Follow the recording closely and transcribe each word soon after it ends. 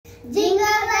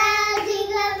jingle bell,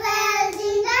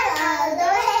 jingle all the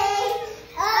way.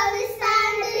 All this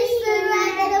time to reach the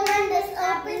ride and the wonders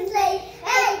open sleigh.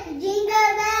 Hey, jingle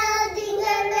bell,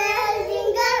 jingle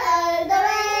all the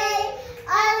way.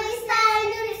 All this time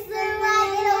to reach the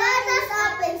ride and the wonders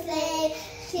open sleigh.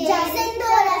 Just into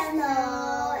the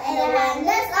snow and the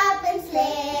wonders open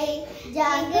sleigh.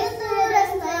 Just into the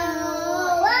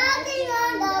snow, walking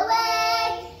on the way.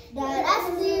 That us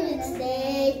we will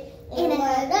stay in the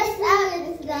wonders of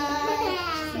the sky.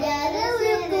 Together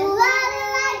we'll go out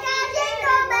like a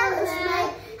jingle bell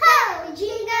tonight. Ho!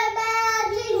 Jingle bell,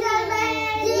 jingle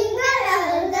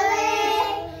all the way.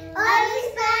 All this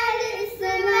time is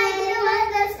the ride and the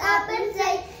wonders open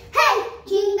sleigh. Hey!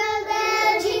 Jingle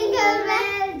bell, jingle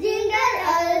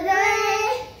all the way.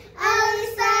 All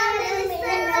this time is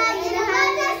the ride and the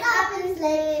wonders open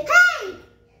sleigh. Hey!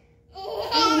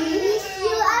 We wish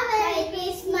you a Merry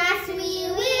Christmas. We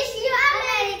wish you a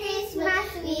Merry Christmas.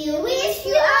 We wish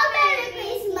you a Merry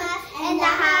Christmas and a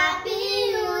Happy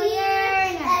New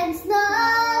Year. And snow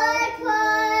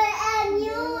for and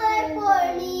New Year for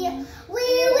me. We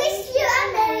wish you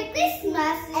a Merry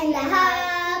Christmas and a Happy